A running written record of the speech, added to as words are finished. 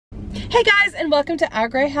Hey guys, and welcome to Our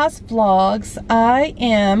Gray House Vlogs. I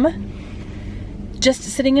am just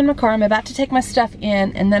sitting in my car. I'm about to take my stuff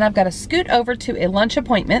in, and then I've got to scoot over to a lunch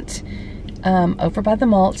appointment over by the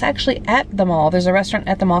mall. It's actually at the mall. There's a restaurant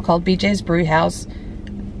at the mall called BJ's Brew House,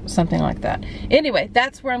 something like that. Anyway,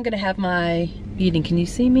 that's where I'm gonna have my eating. Can you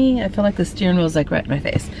see me? I feel like the steering wheel is like right in my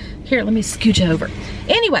face. Here, let me scooch over.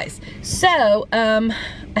 Anyways, so I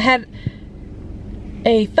had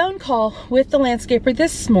a phone call with the landscaper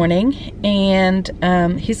this morning, and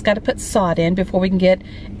he's got to put sod in before we can get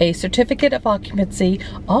a certificate of occupancy,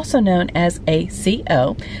 also known as a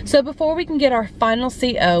CO. So before we can get our final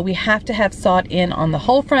CO, we have to have sod in on the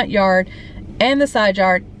whole front yard and the side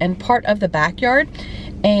yard and part of the backyard,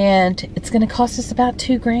 and it's going to cost us about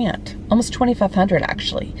 $2 grand, almost $2,500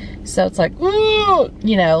 actually. So it's like, ooh,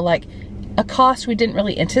 you know, like a cost we didn't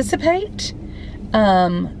really anticipate.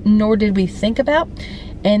 Nor did we think about.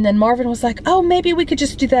 And then Marvin was like, oh, maybe we could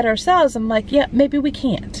just do that ourselves. I'm like, yeah, maybe we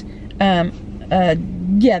can't.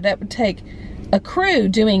 Yeah, that would take a crew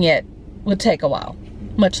doing it, would take a while,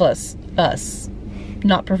 much less us,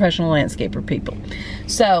 not professional landscaper people.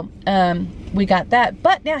 So we got that.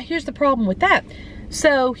 But now here's the problem with that.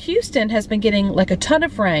 So Houston has been getting like a ton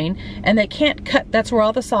of rain, and they can't cut. That's where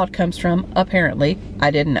all the sod comes from, apparently.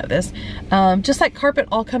 I didn't know this. Just like carpet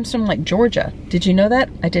all comes from like Georgia. Did you know that?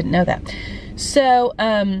 I didn't know that. So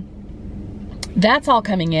that's all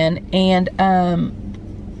coming in, and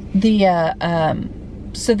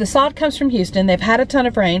so the sod comes from Houston. They've had a ton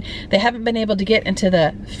of rain. They haven't been able to get into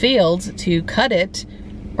the fields to cut it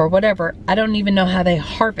or whatever. I don't even know how they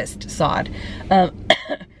harvest sod.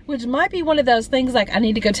 Which might be one of those things, like I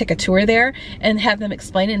need to go take a tour there and have them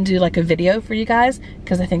explain it and do like a video for you guys,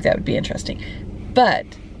 because I think that would be interesting. But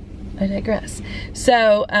I digress.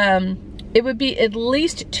 So it would be at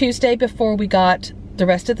least Tuesday before we got the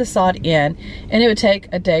rest of the sod in, and it would take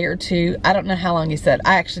a day or two. I don't know how long he said.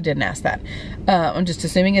 I actually didn't ask that. I'm just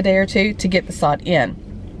assuming a day or two to get the sod in.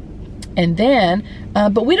 And then,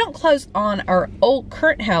 but we don't close on our old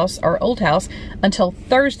house until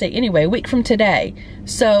Thursday anyway, a week from today.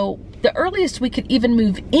 So the earliest we could even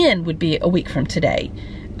move in would be a week from today,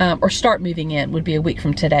 or start moving in would be a week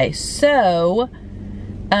from today. So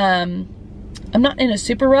I'm not in a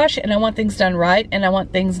super rush, and I want things done right, and I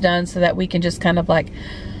want things done so that we can just kind of like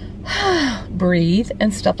breathe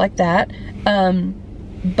and stuff like that.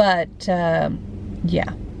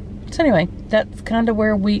 Yeah. So anyway, that's kind of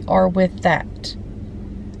where we are with that.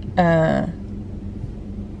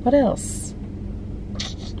 What else?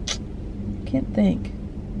 Can't think.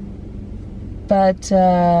 But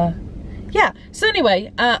yeah, so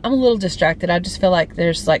anyway, I'm a little distracted. I just feel like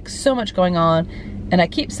there's like so much going on, and I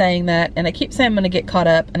keep saying that, and I keep saying I'm gonna get caught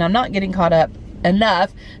up, and I'm not getting caught up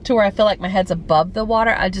enough to where I feel like my head's above the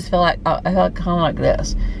water. I just feel like, I feel like kind of like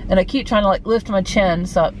this, and I keep trying to like lift my chin.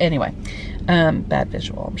 So anyway, bad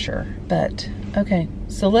visual, I'm sure, but okay.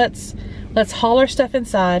 So let's haul our stuff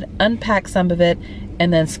inside, unpack some of it,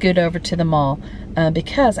 and then scoot over to the mall,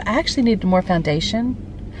 because I actually needed more foundation.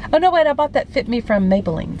 Oh no, wait, I bought that Fit Me from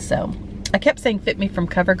Maybelline. So I kept saying Fit Me from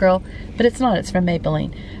CoverGirl, but it's not, it's from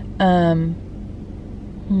Maybelline. And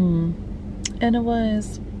it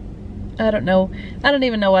was, I don't know, I don't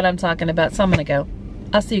even know what I'm talking about, so I'm gonna go.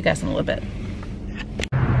 I'll see you guys in a little bit.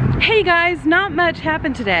 Hey guys, not much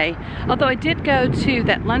happened today, although I did go to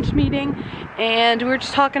that lunch meeting, and we were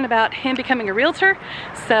just talking about him becoming a realtor,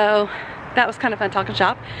 so that was kind of fun, talking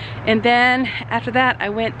shop. And then after that, I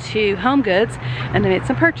went to Home Goods and I made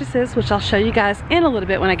some purchases, which I'll show you guys in a little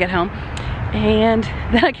bit when I get home. And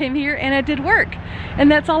then I came here and I did work, and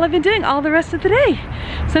that's all I've been doing all the rest of the day.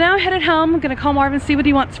 So now I'm headed home. I'm gonna call Marvin, see what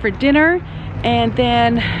he wants for dinner, and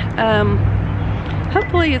then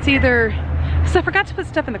hopefully it's either, so I forgot to put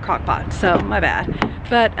stuff in the crock pot, so my bad.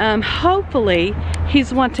 But hopefully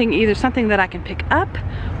he's wanting either something that I can pick up,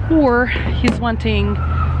 or he's wanting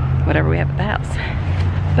whatever we have at the house.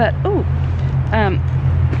 But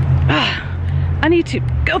I need to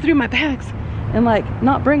go through my bags and like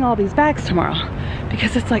not bring all these bags tomorrow,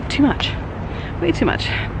 because it's like too much, way too much.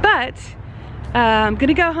 But I'm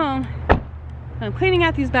gonna go home. I'm cleaning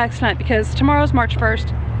out these bags tonight because tomorrow's March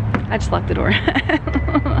 1st. I just locked the door.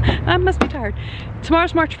 I must be tired.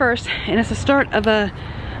 Tomorrow's March 1st, and it's the start of a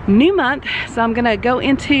new month, so I'm gonna go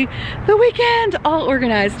into the weekend all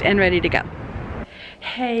organized and ready to go.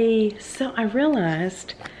 Hey, so I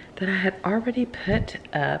realized that I had already put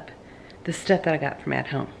up the stuff that I got from at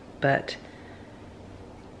home, but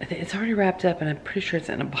it's already wrapped up, and I'm pretty sure it's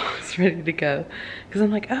in a box ready to go, because I'm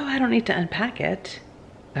like, oh, I don't need to unpack it.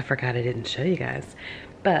 I forgot I didn't show you guys.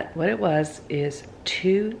 But what it was is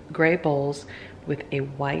 2 gray bowls with a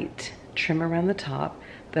white trim around the top,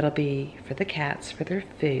 that'll be for the cats, for their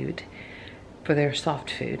food, for their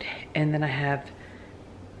soft food. And then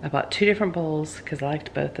I bought 2 different bowls because I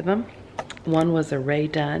liked both of them. One was a Ray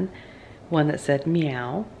Dunn, one that said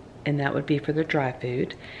meow, and that would be for their dry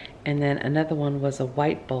food. And then another one was a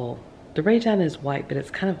white bowl. The Ray Dunn is white, but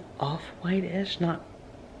it's kind of off-white-ish, not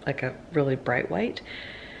like a really bright white.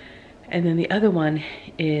 And then the other one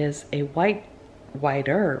is a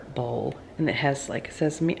whiter bowl, and it has, like, it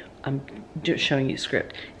says me. I'm just showing you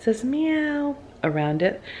script. It says meow around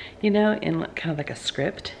it, you know, in kind of like a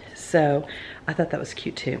script. So I thought that was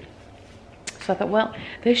cute too. So I thought, well,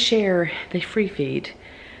 they free feed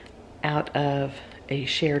out of a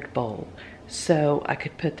shared bowl. So I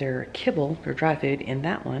could put their kibble, their dry food, in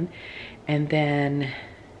that one, and then,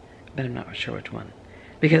 but I'm not sure which one,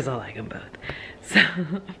 because I like them both. So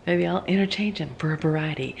maybe I'll interchange them for a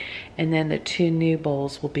variety. And then the 2 new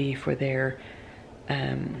bowls will be for their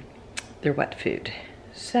wet food.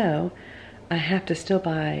 So I have to still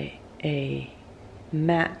buy a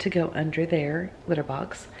mat to go under their litter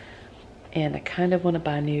box. And I kind of want to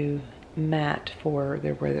buy a new mat for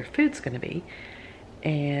where their food's going to be.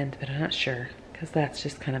 But I'm not sure, because that's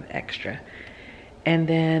just kind of extra. And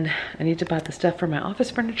then I need to buy the stuff for my office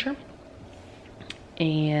furniture.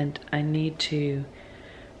 And I need to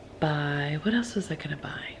buy, what else was I gonna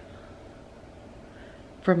buy?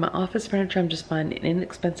 For my office furniture, I'm just buying an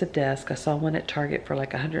inexpensive desk. I saw one at Target for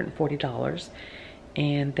like $140.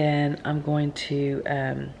 And then I'm going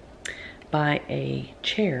to buy a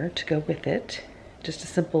chair to go with it. Just a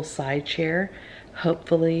simple side chair,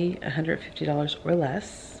 hopefully $150 or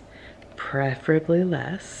less, preferably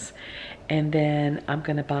less. And then I'm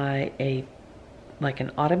gonna buy an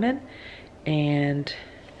ottoman. And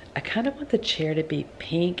I kind of want the chair to be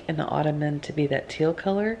pink and the ottoman to be that teal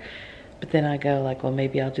color. But then I go like, well,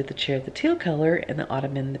 maybe I'll do the chair the teal color and the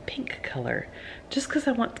ottoman the pink color. Just because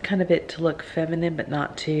I want kind of it to look feminine but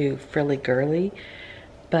not too frilly girly.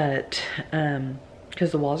 But,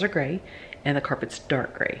 because the walls are gray and the carpet's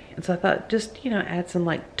dark gray. And so I thought just, you know, add some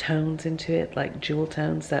like tones into it, like jewel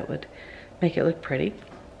tones that would make it look pretty.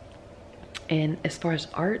 And as far as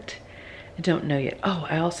art, I don't know yet. Oh,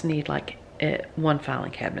 I also need like one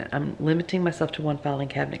filing cabinet. I'm limiting myself to one filing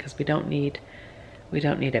cabinet because we don't need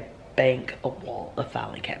a wall of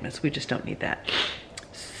filing cabinets. We just don't need that.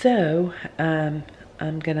 So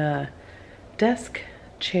I'm gonna desk,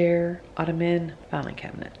 chair, ottoman, filing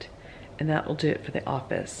cabinet, and that will do it for the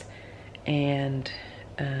office. And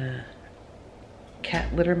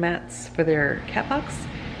cat litter mats for their cat box,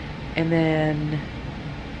 and then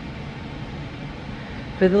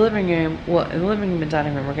for the living room, well, in the living room and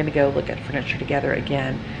dining room, we're going to go look at furniture together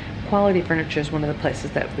again. Quality Furniture is one of the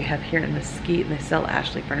places that we have here in Mesquite, and they sell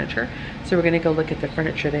Ashley furniture. So we're going to go look at the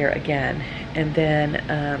furniture there again, and then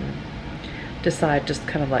decide, just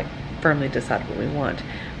kind of like firmly decide what we want.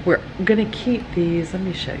 We're going to keep these, let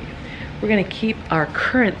me show you. We're going to keep our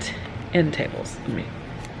current end tables.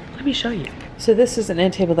 Let me show you. So this is an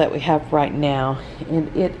end table that we have right now,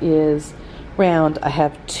 and it is round. I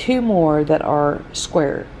have 2 more that are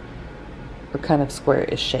square, or kind of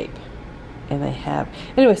square-ish shape, and they have,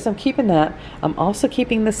 anyway, so I'm keeping that. I'm also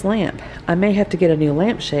keeping this lamp. I may have to get a new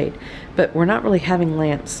lampshade, but we're not really having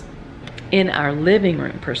lamps in our living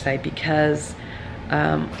room per se, because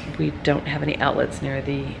we don't have any outlets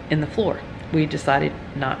in the floor. We decided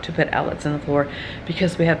not to put outlets in the floor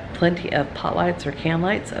because we have plenty of pot lights or can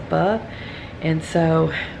lights above. And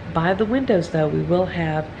so by the windows though, we will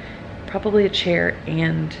have probably a chair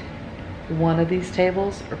and one of these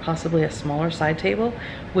tables, or possibly a smaller side table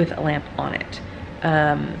with a lamp on it.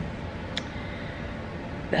 Other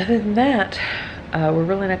than that, we're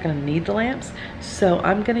really not going to need the lamps, so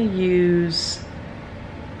I'm going to use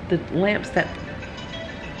the lamps that...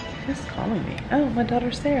 Who's calling me? Oh, my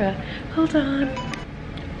daughter Sarah. Hold on.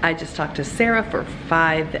 I just talked to Sarah for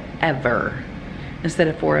 5 ever. Instead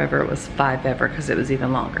of 4 ever, it was 5 ever because it was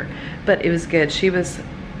even longer. But it was good. She was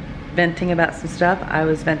venting about some stuff. I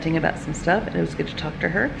was venting about some stuff, and it was good to talk to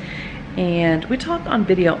her. And we talk on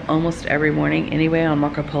video almost every morning anyway on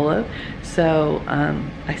Marco Polo, so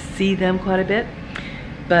I see them quite a bit.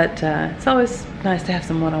 But it's always nice to have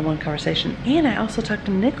some one-on-one conversation. And I also talked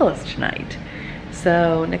to Nicholas tonight.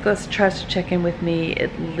 So Nicholas tries to check in with me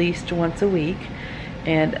at least once a week.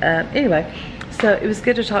 And anyway, so it was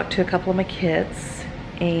good to talk to a couple of my kids.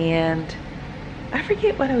 And I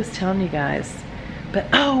forget what I was telling you guys. But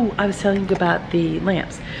oh, I was telling you about the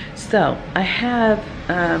lamps. So I have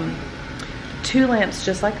 2 lamps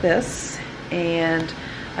just like this. And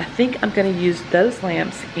I think I'm going to use those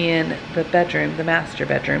lamps in the bedroom, the master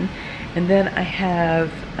bedroom. And then I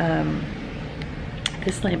have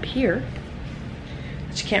this lamp here.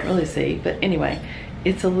 that you can't really see, but anyway,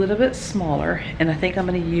 it's a little bit smaller, and I think I'm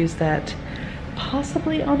going to use that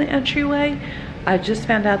possibly on the entryway. I just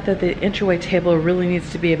found out that the entryway table really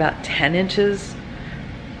needs to be about 10 inches,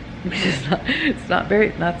 which is not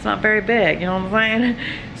very big, you know what I'm saying?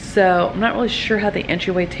 So I'm not really sure how the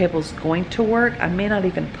entryway table is going to work. I may not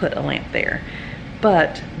even put a lamp there,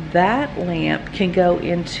 but that lamp can go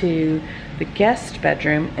into the guest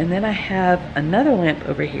bedroom, and then I have another lamp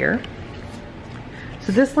over here.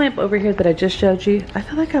 So this lamp over here that I just showed you, I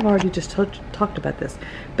feel like I've already just talked about this.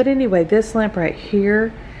 But anyway, this lamp right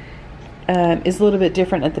here is a little bit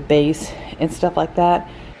different at the base and stuff like that.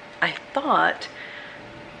 I thought,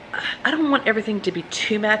 I don't want everything to be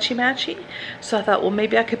too matchy-matchy. So I thought, well,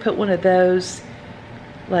 maybe I could put one of those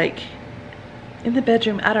like in the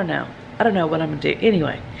bedroom. I don't know. I don't know what I'm gonna do.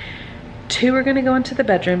 Anyway, 2 are gonna go into the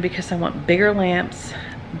bedroom because I want bigger lamps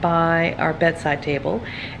by our bedside table.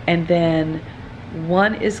 And then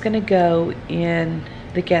 1 is gonna go in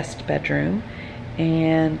the guest bedroom,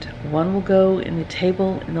 and 1 will go in the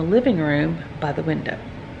table in the living room by the window.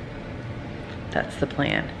 That's the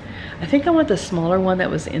plan. I think I want the smaller one that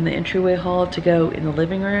was in the entryway hall to go in the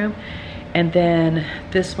living room, and then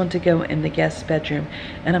this one to go in the guest bedroom.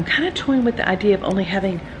 And I'm kind of toying with the idea of only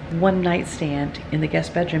having 1 nightstand in the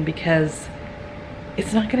guest bedroom because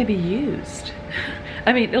it's not gonna be used.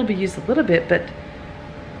 I mean, it'll be used a little bit, but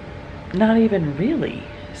not even really.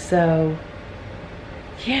 So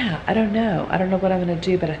yeah, I don't know what I'm gonna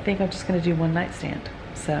do, but I think I'm just gonna do 1 nightstand,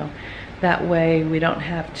 so that way we don't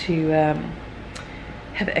have to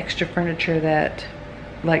have extra furniture that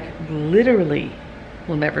like literally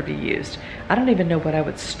will never be used. I don't even know what I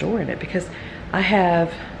would store in it because I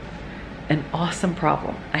have an awesome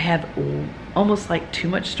problem. I have almost like too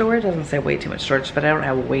much storage. I was gonna say way too much storage, but I don't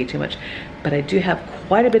have way too much, but I do have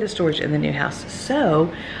quite a bit of storage in the new house.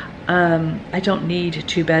 So I don't need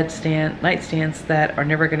 2 nightstands that are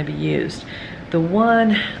never going to be used. The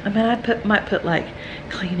one, I mean, I might put like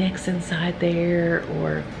Kleenex inside there,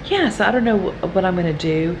 or yeah. So I don't know what I'm going to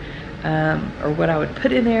do or what I would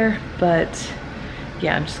put in there, but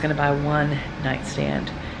yeah, I'm just going to buy 1 nightstand,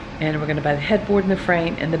 and we're going to buy the headboard and the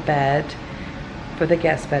frame and the bed for the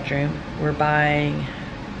guest bedroom. We're buying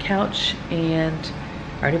couch, and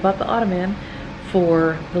I already bought the ottoman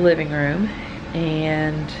for the living room,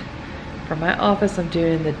 and for my office, I'm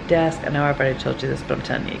doing the desk. I know I've already told you this, but I'm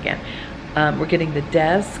telling you again. We're getting the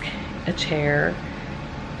desk, a chair,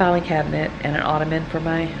 filing cabinet, and an ottoman for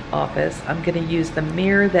my office. I'm gonna use the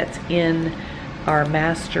mirror that's in our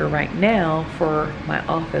master right now for my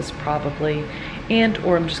office probably,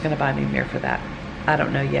 or I'm just gonna buy a new mirror for that. I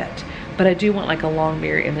don't know yet. But I do want like a long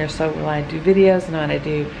mirror in there, so when I do videos and when I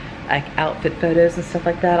do like outfit photos and stuff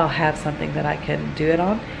like that, I'll have something that I can do it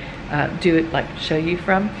on, like show you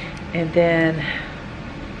from. And then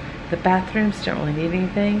the bathrooms don't really need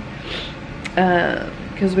anything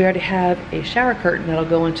because we already have a shower curtain that'll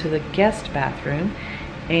go into the guest bathroom.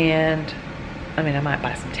 And I mean, I might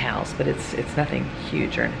buy some towels, but it's nothing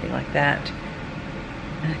huge or anything like that.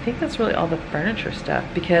 And I think that's really all the furniture stuff,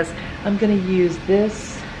 because I'm gonna use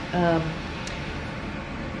this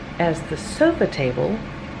as the sofa table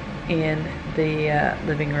in the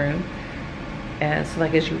living room. And so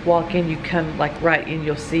like as you walk in, you come like right in,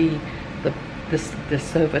 you'll see the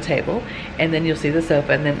sofa table, and then you'll see the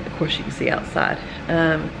sofa, and then of course you can see outside.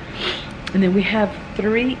 And then we have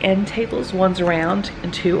 3 end tables. One's round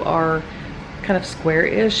and 2 are kind of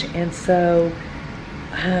square-ish. And so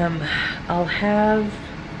I'll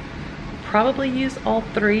probably use all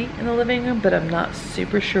 3 in the living room, but I'm not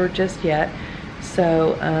super sure just yet.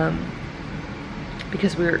 So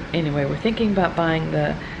because we're thinking about buying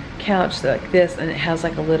the couch like this, and it has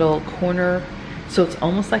like a little corner, so it's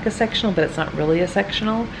almost like a sectional, but it's not really a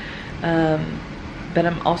sectional. But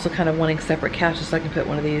I'm also kind of wanting separate couches so I can put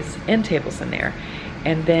one of these end tables in there.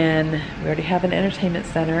 And then we already have an entertainment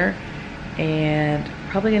center, and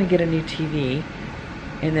probably gonna get a new TV,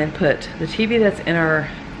 and then put the TV that's in our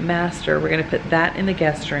master, we're gonna put that in the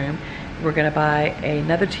guest room. We're gonna buy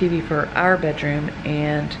another TV for our bedroom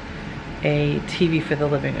and a TV for the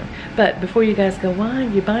living room. But before you guys go, why are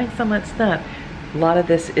you buying so much stuff? A lot of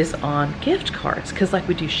this is on gift cards, because like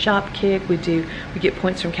we do Shop Kick, we get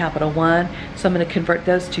points from Capital One, so I'm going to convert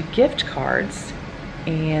those to gift cards,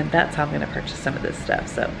 and that's how I'm going to purchase some of this stuff.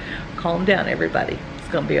 So calm down, everybody, it's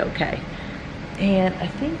going to be okay. And I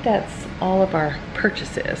think that's all of our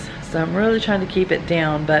purchases, so I'm really trying to keep it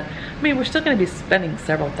down. But I mean, we're still going to be spending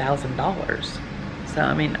several $1,000s, so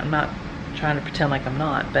I mean, I'm not trying to pretend like I'm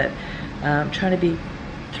not, but I'm trying to be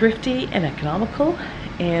thrifty and economical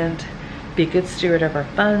and be a good steward of our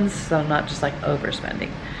funds, so I'm not just like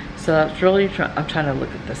overspending. So that's really, I'm trying to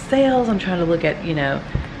look at the sales. I'm trying to look at, you know,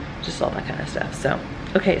 just all that kind of stuff. So,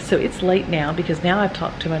 okay, so it's late now because now I've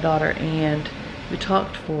talked to my daughter and we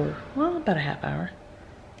talked for, well, about a half hour.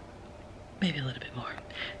 Maybe a little bit more.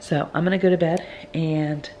 So I'm gonna go to bed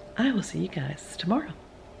and I will see you guys tomorrow.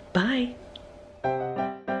 Bye.